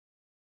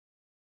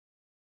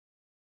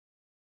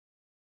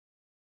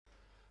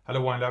Hello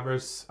wine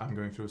lovers, I'm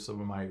going through some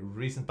of my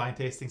recent wine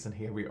tastings and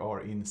here we are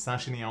in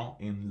Saint-Chinian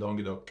in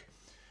Languedoc.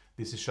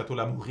 This is Chateau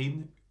La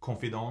Maurine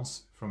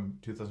Confidence from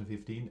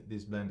 2015.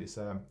 This blend is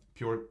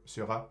pure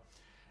Syrah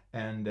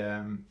and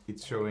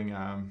it's showing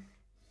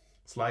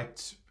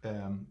slight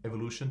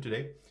evolution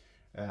today.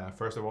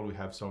 First of all, we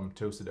have some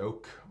toasted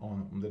oak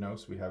on the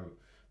nose. We have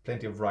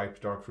plenty of ripe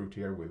dark fruit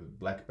here with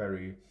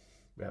blackberry.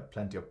 We have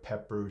plenty of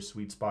pepper,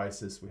 sweet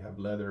spices. We have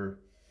leather.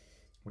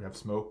 We have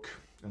smoke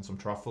and some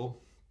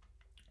truffle.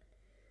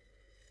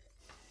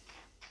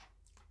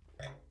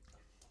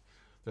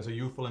 There's a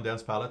youthful and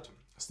dense palate,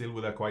 still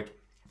with a quite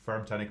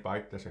firm tannic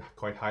bite. There's a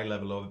quite high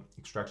level of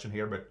extraction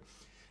here, but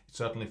it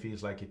certainly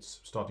feels like it's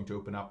starting to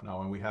open up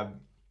now, and we have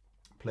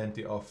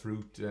plenty of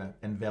fruit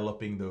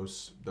enveloping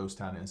those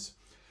tannins.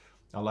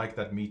 I like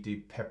that meaty,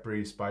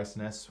 peppery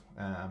spiciness.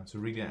 So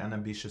really an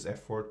ambitious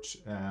effort,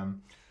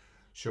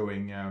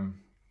 showing,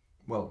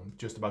 well,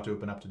 just about to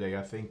open up today.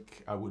 I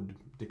think I would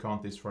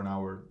decant this for an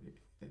hour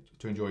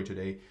to enjoy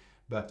today,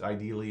 but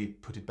ideally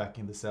put it back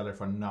in the cellar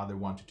for another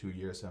 1 to 2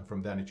 years, and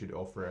from then it should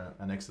offer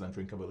an excellent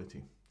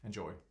drinkability.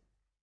 Enjoy.